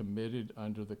that is committed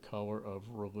under the color of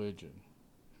religion.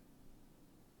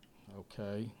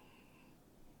 Okay.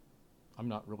 I'm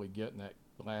not really getting that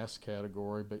last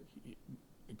category, but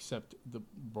except the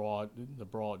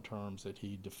broad terms that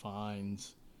he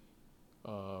defines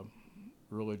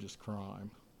religious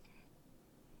crime,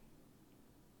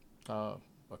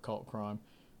 occult crime.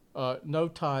 No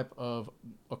type of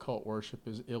occult worship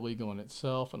is illegal in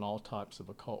itself, and all types of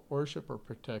occult worship are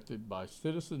protected by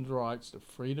citizens' rights to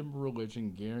freedom of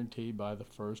religion guaranteed by the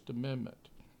First Amendment.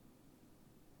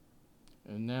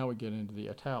 And now we get into the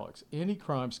italics. Any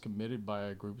crimes committed by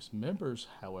a group's members,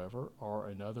 however, are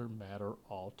another matter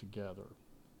altogether.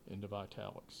 End of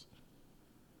italics.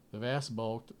 The vast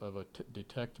bulk of a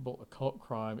detectable occult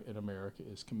crime in America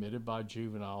is committed by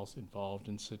juveniles involved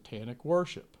in satanic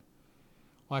worship,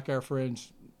 like our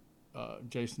friends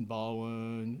Jason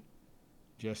Baldwin,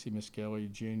 Jesse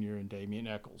Miskelly Jr., and Damian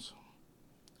Eccles.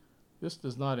 This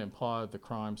does not imply the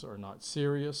crimes are not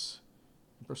serious.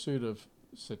 In pursuit of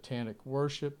satanic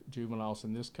worship, juveniles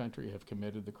in this country have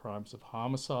committed the crimes of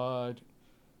homicide.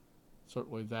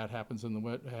 Certainly that happened in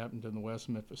the West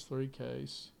Memphis 3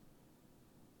 case.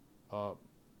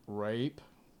 Rape.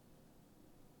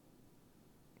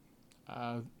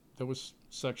 There was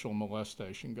sexual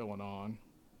molestation going on.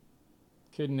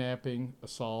 Kidnapping,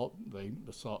 assault.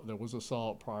 There was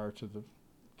assault prior to the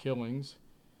killings,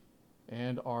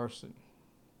 and arson.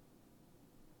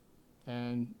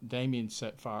 And Damien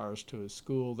set fires to his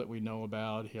school that we know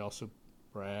about. He also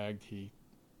bragged he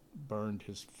burned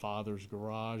his father's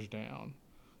garage down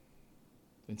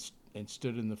and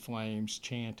stood in the flames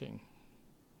chanting.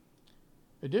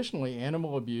 Additionally,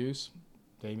 animal abuse.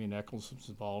 Damian Eccles was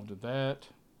involved in that.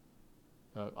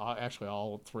 Actually,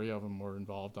 all three of them were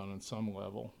involved on some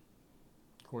level,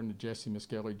 according to Jesse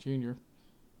Miskelly Jr.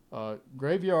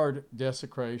 Graveyard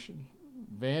desecration,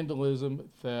 vandalism,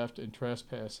 theft, and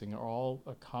trespassing are all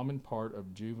a common part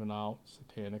of juvenile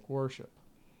satanic worship.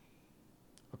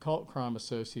 Occult crime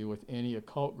associated with any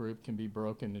occult group can be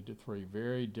broken into three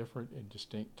very different and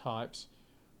distinct types: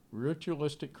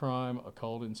 ritualistic crime,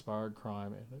 occult-inspired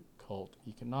crime, and occult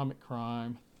economic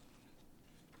crime.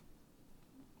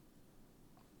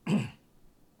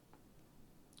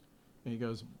 And he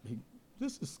goes,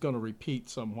 this is going to repeat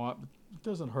somewhat, but it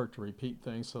doesn't hurt to repeat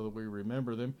things so that we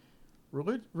remember them.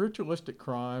 Ritualistic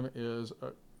crime is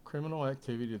a criminal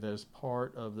activity that is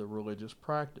part of the religious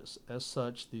practice. As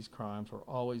such, these crimes are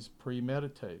always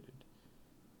premeditated.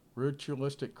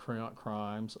 Ritualistic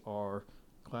crimes are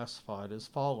classified as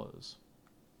follows.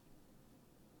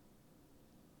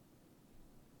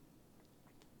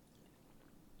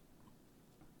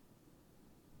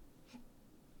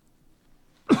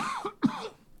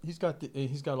 He's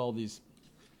got all these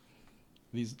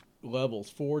levels,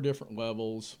 4 different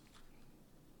levels.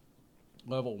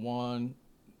 Level 1,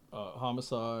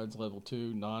 homicides. Level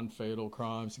 2, non-fatal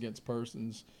crimes against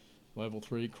persons. Level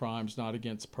 3, crimes not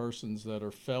against persons that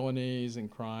are felonies, and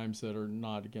crimes that are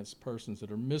not against persons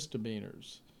that are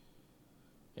misdemeanors.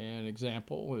 An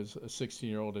example is a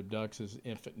 16-year-old abducts his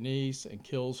infant niece and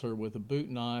kills her with a boot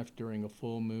knife during a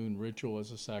full moon ritual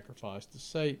as a sacrifice to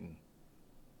Satan.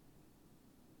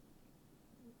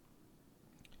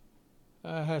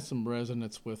 Has some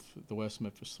resonance with the West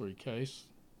Memphis 3 case.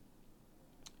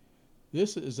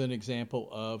 This is an example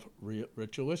of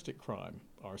ritualistic crime,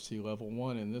 RC level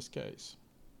 1 in this case.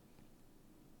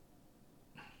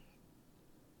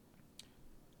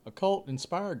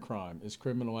 Occult-inspired crime is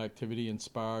criminal activity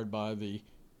inspired by the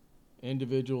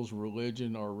individual's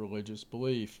religion or religious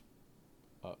belief.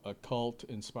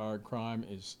 Occult-inspired crime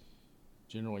is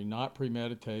generally not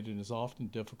premeditated and is often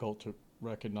difficult to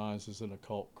recognize as an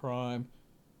occult crime.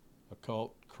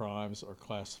 Occult crimes are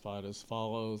classified as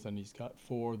follows, and he's got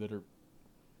 4 that are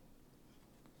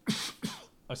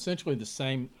essentially the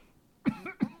same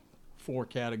 4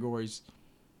 categories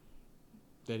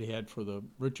that he had for the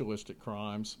ritualistic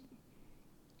crimes: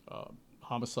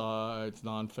 homicides,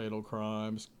 non-fatal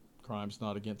crimes, crimes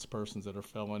not against persons that are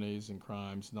felonies, and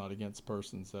crimes not against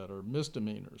persons that are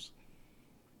misdemeanors.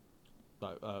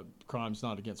 Crimes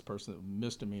not against persons that are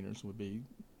misdemeanors would be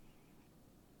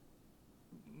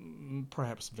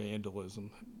perhaps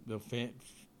vandalism.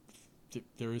 The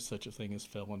there is such a thing as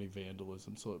felony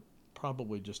vandalism, so it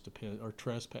probably just depends, or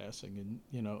trespassing,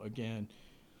 and again,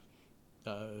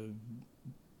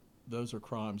 those are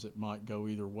crimes that might go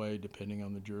either way depending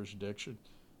on the jurisdiction.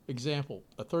 Example: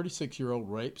 a 36-year-old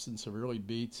rapes and severely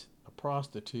beats a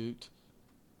prostitute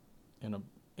in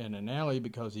an alley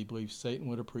because he believes Satan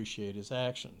would appreciate his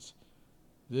actions.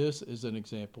 This is an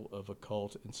example of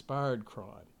occult-inspired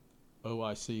crime,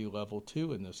 OIC level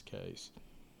 2 in this case.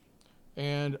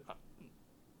 And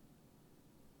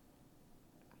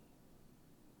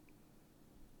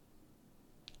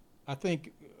I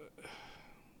think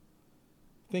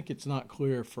it's not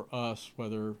clear for us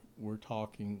whether we're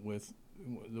talking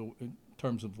in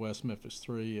terms of West Memphis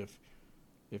 3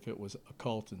 if it was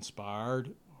occult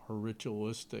inspired or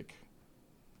ritualistic,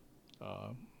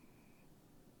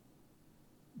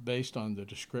 based on the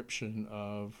description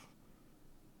of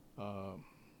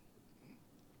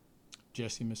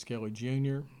Jesse Miskelly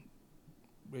Jr.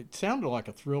 It sounded like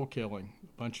a thrill killing. A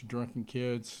bunch of drunken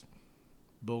kids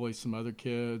bully some other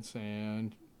kids,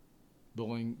 and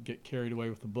get carried away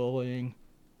with the bullying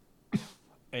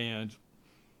and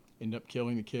end up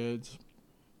killing the kids.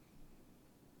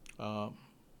 But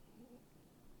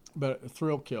a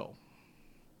thrill kill.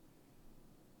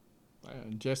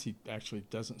 And Jesse actually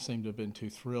doesn't seem to have been too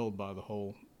thrilled by the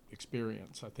whole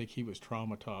experience. I think he was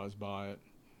traumatized by it.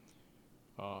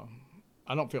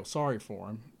 I don't feel sorry for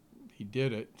him. He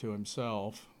did it to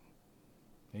himself,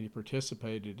 and he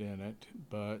participated in it,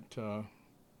 but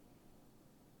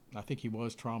I think he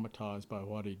was traumatized by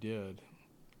what he did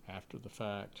after the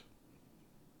fact.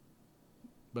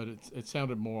 But it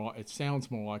sounds more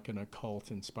like an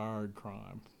occult-inspired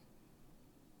crime.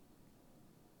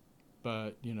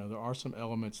 But, there are some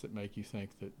elements that make you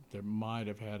think that there might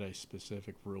have had a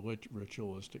specific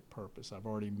ritualistic purpose. I've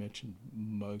already mentioned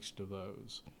most of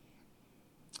those.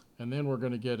 And then we're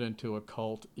going to get into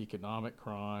occult economic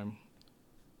crime.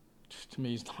 To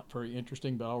me, it's not very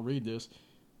interesting, but I'll read this.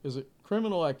 Is it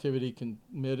criminal activity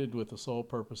committed with the sole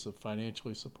purpose of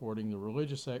financially supporting the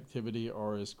religious activity,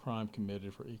 or is crime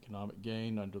committed for economic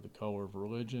gain under the color of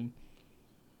religion?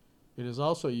 It is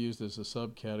also used as a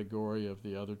subcategory of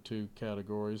the other two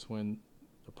categories when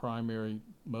the primary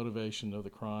motivation of the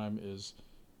crime is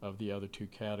of the other two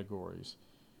categories.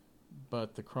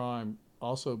 But the crime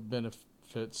also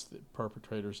benefits the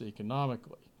perpetrators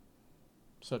economically.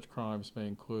 Such crimes may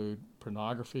include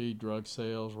pornography, drug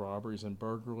sales, robberies and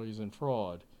burglaries, and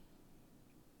fraud.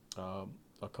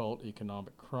 Occult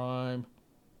economic crime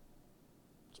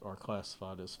are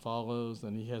classified as follows,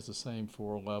 and he has the same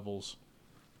 4 levels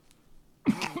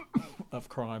of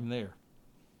crime there.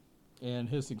 And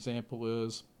his example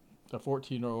is a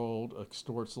 14-year-old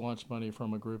extorts lunch money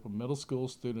from a group of middle school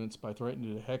students by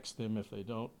threatening to hex them if they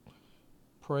don't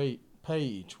pay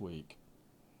each week.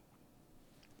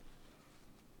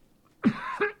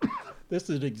 This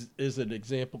is an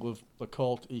example of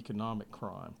occult economic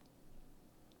crime,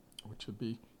 which would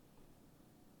be,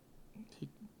 he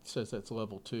says that's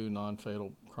level 2,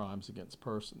 non-fatal crimes against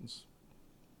persons.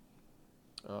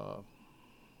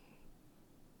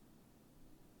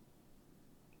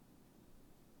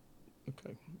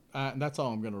 Okay, and that's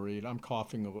all I'm going to read. I'm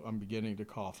beginning to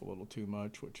cough a little too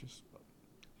much, which is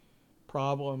a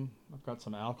problem. I've got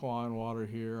some alkaline water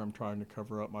here. I'm trying to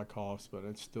cover up my coughs, but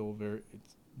it's still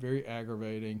very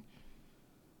aggravating,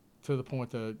 to the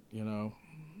point that,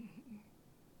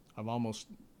 I've almost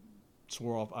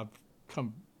swore off. I've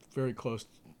come very close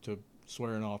to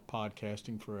swearing off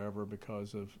podcasting forever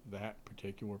because of that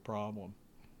particular problem.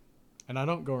 And I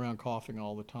don't go around coughing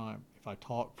all the time. If I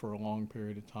talk for a long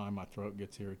period of time, my throat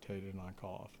gets irritated and I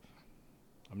cough.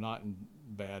 I'm not in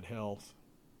bad health.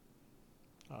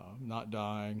 I'm not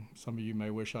dying. Some of you may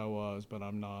wish I was, but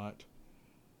I'm not.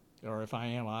 Or if I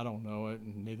am, I don't know it,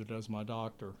 and neither does my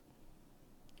doctor.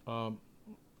 The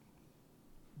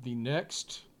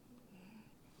next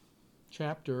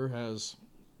chapter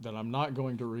that I'm not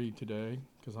going to read today,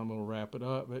 because I'm going to wrap it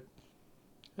up, it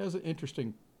has an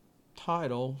interesting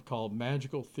title called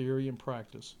Magical Theory and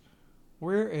Practice.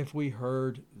 Where have we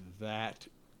heard that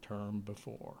term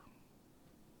before?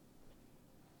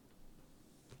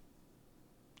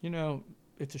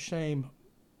 It's a shame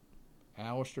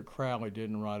Aleister Crowley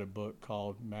didn't write a book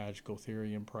called Magical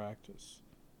Theory and Practice.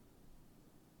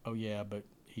 Oh yeah, but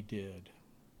he did.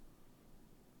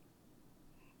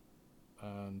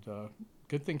 And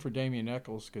good thing for Damien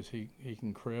Eccles, because he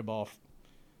can crib off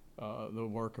the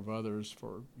work of others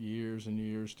for years and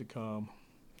years to come.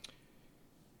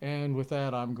 And with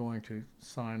that, I'm going to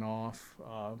sign off.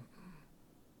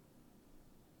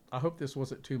 I hope this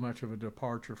wasn't too much of a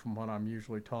departure from what I'm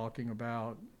usually talking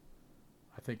about.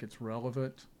 I think it's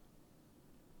relevant.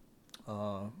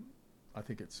 I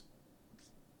think it's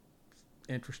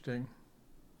interesting.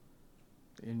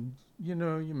 And, you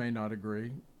know, you may not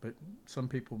agree, but some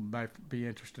people might be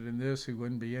interested in this who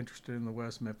wouldn't be interested in the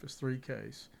West Memphis 3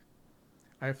 case.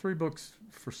 I have 3 books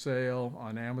for sale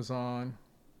on Amazon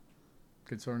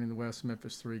concerning the West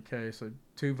Memphis 3 case, a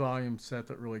 2-volume set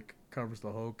that really covers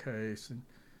the whole case in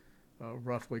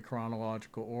roughly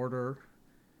chronological order,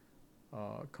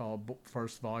 called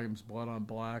first volume's Blood on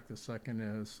Black, the second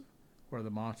is Where the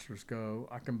Monsters Go.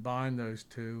 I combined those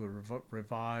two and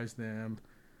revised them,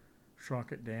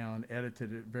 shrunk it down,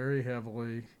 edited it very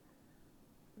heavily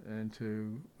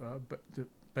into,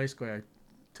 basically I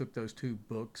took those 2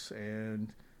 books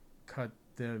and cut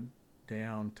them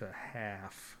down to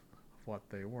half of what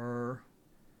they were,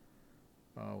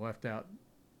 left out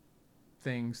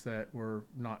things that were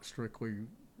not strictly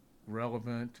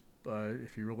relevant, but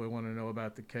if you really want to know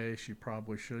about the case, you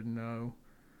probably should know.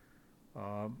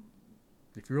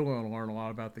 If you really want to learn a lot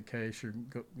about the case, you're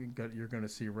going to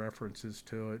see references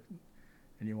to it,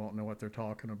 and you won't know what they're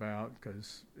talking about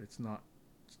because it's not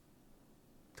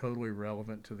totally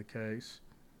relevant to the case.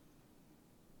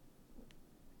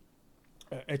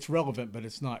 It's relevant, but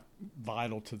it's not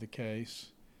vital to the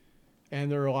case.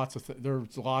 And there are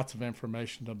there's lots of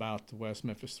information about the West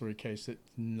Memphis 3 case that's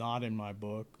not in my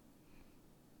book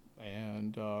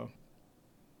and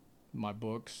my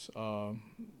books.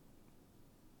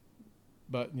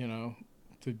 But, you know,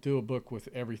 to do a book with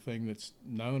everything that's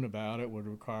known about it would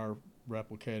require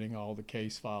replicating all the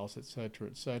case files, et cetera,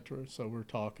 et cetera. So we're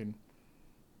talking,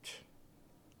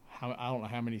 I don't know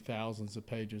how many thousands of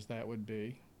pages that would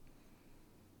be.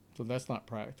 So that's not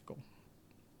practical.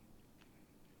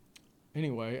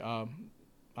 Anyway,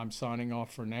 I'm signing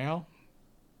off for now.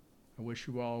 I wish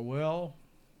you all well.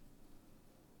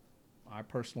 I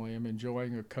personally am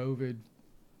enjoying a COVID.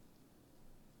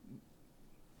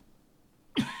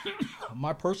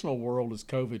 My personal world is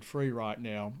COVID free right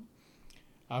now.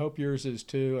 I hope yours is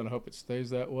too, and I hope it stays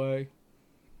that way.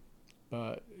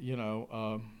 But, you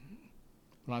know,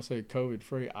 when I say COVID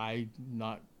free, I'm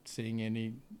not seeing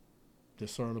any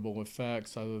discernible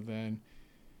effects other than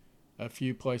a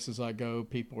few places I go,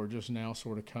 people are just now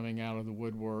sort of coming out of the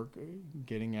woodwork,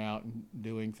 getting out and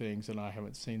doing things, and I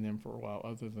haven't seen them for a while.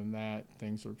 Other than that,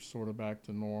 things are sort of back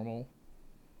to normal.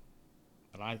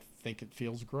 And I think it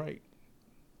feels great.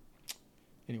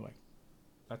 Anyway,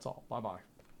 that's all. Bye-bye.